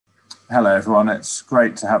Hello everyone, it's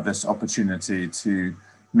great to have this opportunity to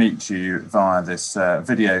meet you via this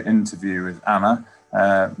video interview with Anna.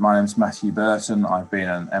 My name's Matthew Burton. I've been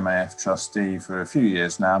an MAF trustee for a few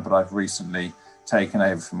years now, but I've recently taken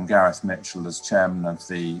over from Gareth Mitchell as chairman of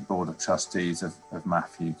the Board of Trustees of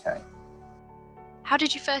MAF UK. How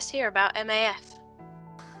did you first hear about MAF?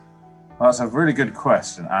 Well, that's a really good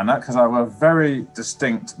question, Anna, because I have a very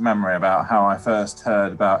distinct memory about how I first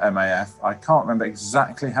heard about MAF. I can't remember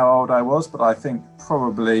exactly how old I was, but I think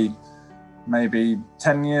probably maybe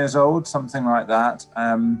 10 years old, something like that.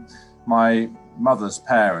 My mother's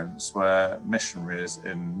parents were missionaries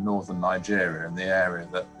in northern Nigeria, in the area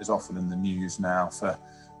that is often in the news now for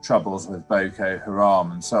troubles with Boko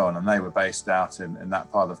Haram and so on. And they were based out in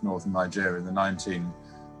that part of northern Nigeria in the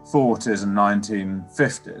 1940s and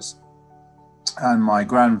 1950s. And my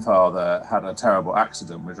grandfather had a terrible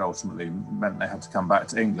accident, which ultimately meant they had to come back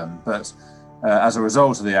to England. But as a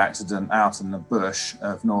result of the accident, out in the bush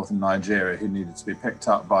of northern Nigeria, he needed to be picked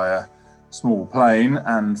up by a small plane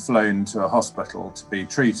and flown to a hospital to be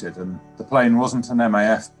treated. And the plane wasn't an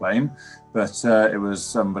MAF plane, but it was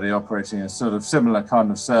somebody operating a sort of similar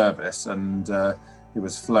kind of service. And he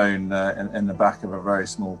was flown in the back of a very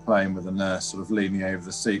small plane with a nurse sort of leaning over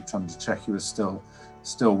the seat, trying to check he was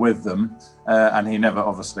still with them, and he never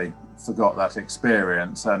obviously forgot that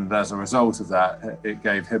experience, and as a result of that it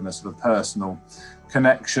gave him a sort of personal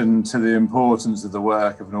connection to the importance of the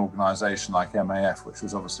work of an organisation like MAF, which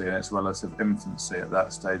was obviously in its relative infancy at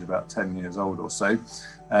that stage, about 10 years old or so,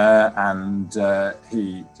 and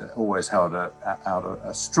he always held out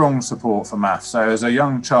a strong support for MAF. So as a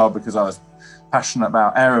young child, because I was passionate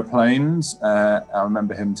about aeroplanes, I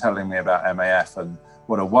remember him telling me about MAF and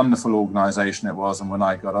what a wonderful organisation it was, and when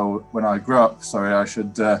I grew up, I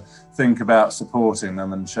should think about supporting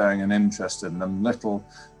them and showing an interest in them. Little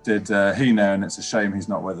did he know, and it's a shame he's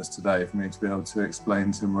not with us today, for me to be able to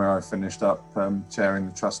explain to him where I finished up chairing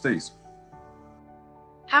the trustees.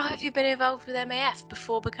 How have you been involved with MAF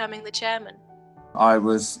before becoming the chairman? I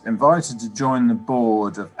was invited to join the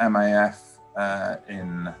board of MAF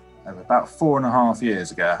in about 4.5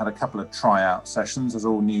 years ago. I had a couple of tryout sessions, as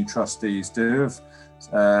all new trustees do,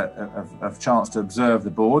 of chance to observe the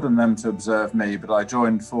board and them to observe me, but I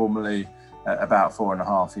joined formally about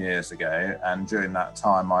 4.5 years ago, and during that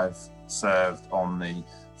time I've served on the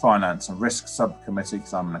Finance and Risk subcommittee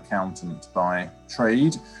because I'm an accountant by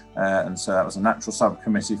trade, and so that was a natural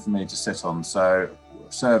subcommittee for me to sit on. So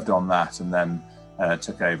served on that, and then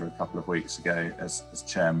took over a couple of weeks ago as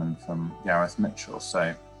chairman from Gareth Mitchell.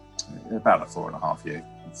 So about a 4.5 year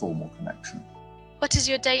formal connection. What is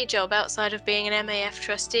your day job outside of being an MAF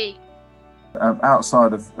trustee?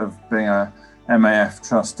 Outside of being a MAF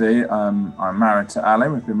trustee, I'm married to Ali.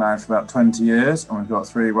 We've been married for about 20 years, and we've got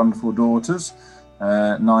 3 wonderful daughters,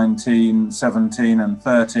 19, 17 and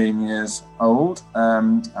 13 years old,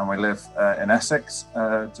 and we live in Essex,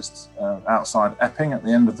 just outside Epping, at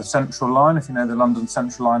the end of the Central Line. If you know the London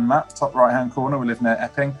Central Line map, top right hand corner, we live near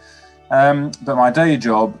Epping. But my day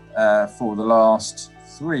job for the last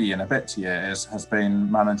 3 and a bit years has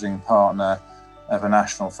been managing partner of a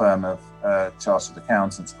national firm of chartered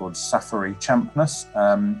accountants called Safari Champness.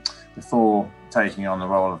 Before taking on the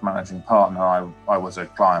role of managing partner, I was a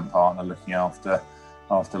client partner looking after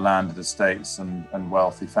landed estates and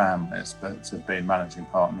wealthy families, but have been managing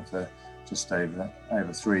partner for just over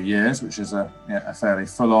 3 years, which is a fairly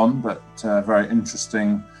full-on but very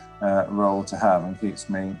interesting role to have, and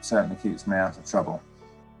certainly keeps me out of trouble.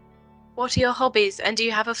 What are your hobbies, and do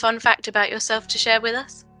you have a fun fact about yourself to share with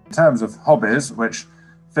us? In terms of hobbies, which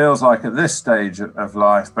feels like at this stage of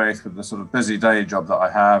life, both with the sort of busy day job that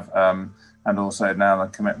I have and also now the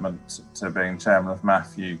commitment to being chairman of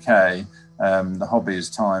MAF UK, the hobbies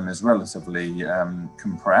time is relatively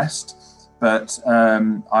compressed. But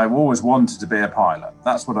I've always wanted to be a pilot.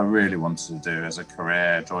 That's what I really wanted to do as a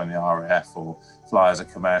career, join the RAF or fly as a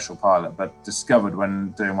commercial pilot, but discovered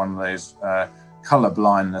when doing one of those colour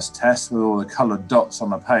blindness tests with all the coloured dots on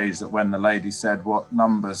the page that when the lady said, "What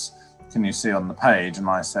numbers can you see on the page?" and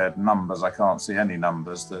I said, "Numbers, I can't see any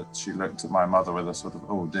numbers," that she looked at my mother with a sort of,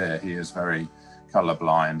 "Oh dear, he is very colour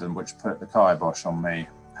blind," and which put the kibosh on me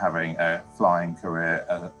having a flying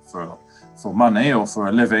career for money, or for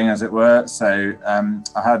a living as it were. So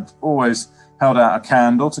I had always held out a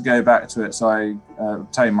candle to go back to it, so I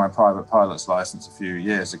obtained my private pilot's license a few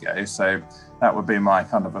years ago. So that would be my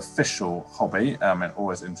kind of official hobby. I'm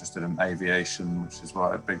always interested in aviation, which is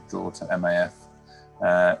why a big draw to MAF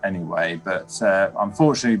anyway. But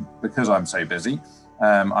unfortunately, because I'm so busy,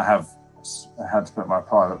 I have had to put my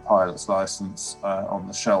private pilot's license on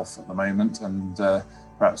the shelf at the moment, and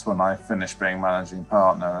perhaps when I finish being managing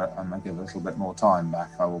partner and I give a little bit more time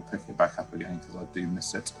back, I will pick it back up again, because I do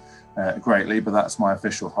miss it greatly. But that's my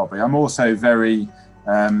official hobby. I'm also very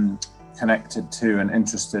connected to and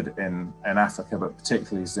interested in Africa, but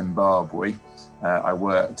particularly Zimbabwe. I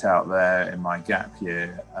worked out there in my gap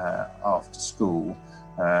year after school,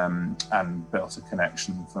 and built a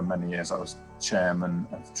connection for many years. I was chairman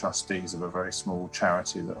of trustees of a very small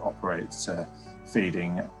charity that operates a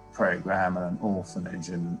feeding program and an orphanage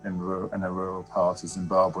in a rural part of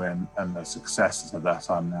Zimbabwe, and the success of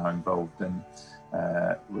that I'm now involved in,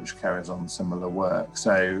 which carries on similar work.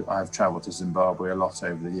 So I've travelled to Zimbabwe a lot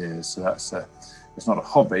over the years. So it's not a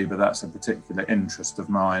hobby, but that's a particular interest of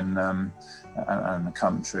mine, and a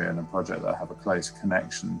country and a project that I have a close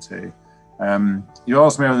connection to. You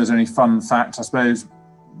asked me whether there's any fun fact. I suppose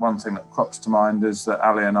one thing that crops to mind is that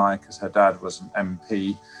Ali and I, because her dad was an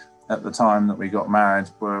MP at the time that we got married,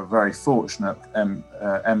 were very fortunate.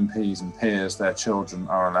 MPs and peers, their children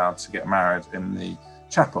are allowed to get married in the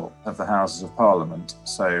chapel of the Houses of Parliament.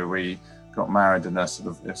 So we got married in a sort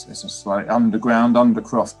of, it's a slightly underground,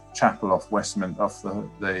 undercroft chapel off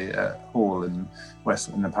the hall in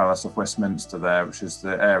the Palace of Westminster there, which is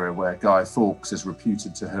the area where Guy Fawkes is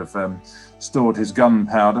reputed to have stored his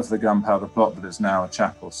gunpowder for the gunpowder plot, but it's now a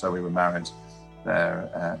chapel. So we were married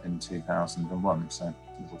there in 2001. So a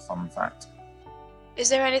little fun fact. Is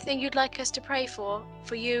there anything you'd like us to pray for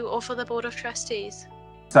you or for the Board of Trustees?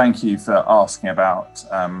 Thank you for asking about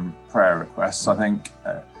prayer requests. I think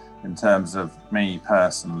in terms of me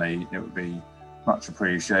personally, it would be much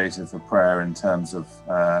appreciated for prayer in terms of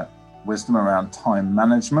wisdom around time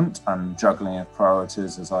management and juggling of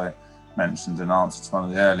priorities. As I mentioned in answer to one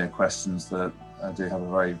of the earlier questions, that I do have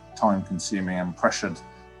a very time-consuming and pressured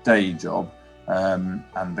day job, and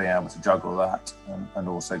being able to juggle that and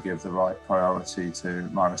also give the right priority to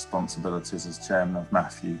my responsibilities as chairman of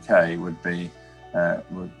MAF UK would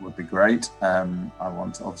be great. I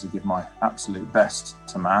want to obviously give my absolute best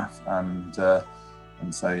to MAF,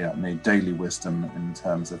 and so I need daily wisdom in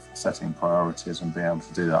terms of setting priorities and being able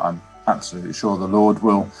to do that. I'm absolutely sure the Lord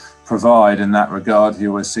will provide in that regard. He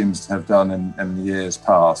always seems to have done in the years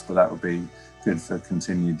past, but that would be good for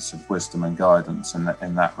continued sort of wisdom and guidance in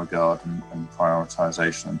that regard, and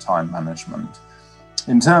prioritisation and time management.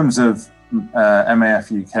 In terms of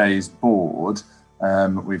MAF UK's board,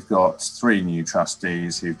 we've got 3 new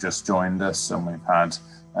trustees who've just joined us, and we've had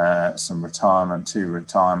two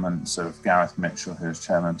retirements of Gareth Mitchell, who is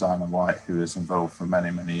chairman, Diana White, who is involved for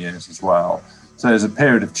many, many years as well. So there's a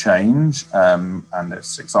period of change, and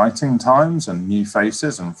it's exciting times and new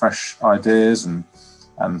faces and fresh ideas and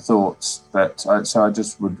thoughts. So I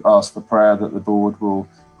just would ask for prayer that the board will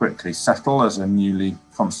quickly settle as a newly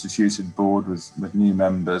constituted board with new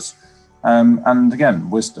members. And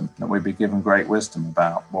again, wisdom, that we be given great wisdom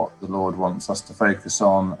about what the Lord wants us to focus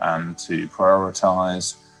on and to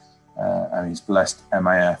prioritise. And He's blessed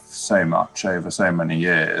MAF so much over so many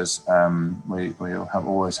years. We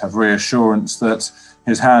always have reassurance that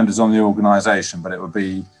His hand is on the organisation, but it would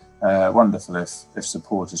be wonderful if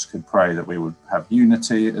supporters could pray that we would have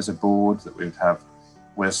unity as a board, that we would have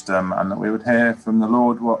wisdom, and that we would hear from the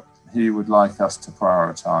Lord what He would like us to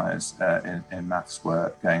prioritise in MAF's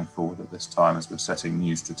work going forward at this time, as we're setting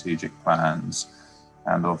new strategic plans,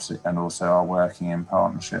 and also are working in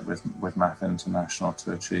partnership with MAF International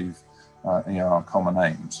to achieve our common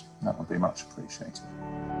aims. That would be much appreciated.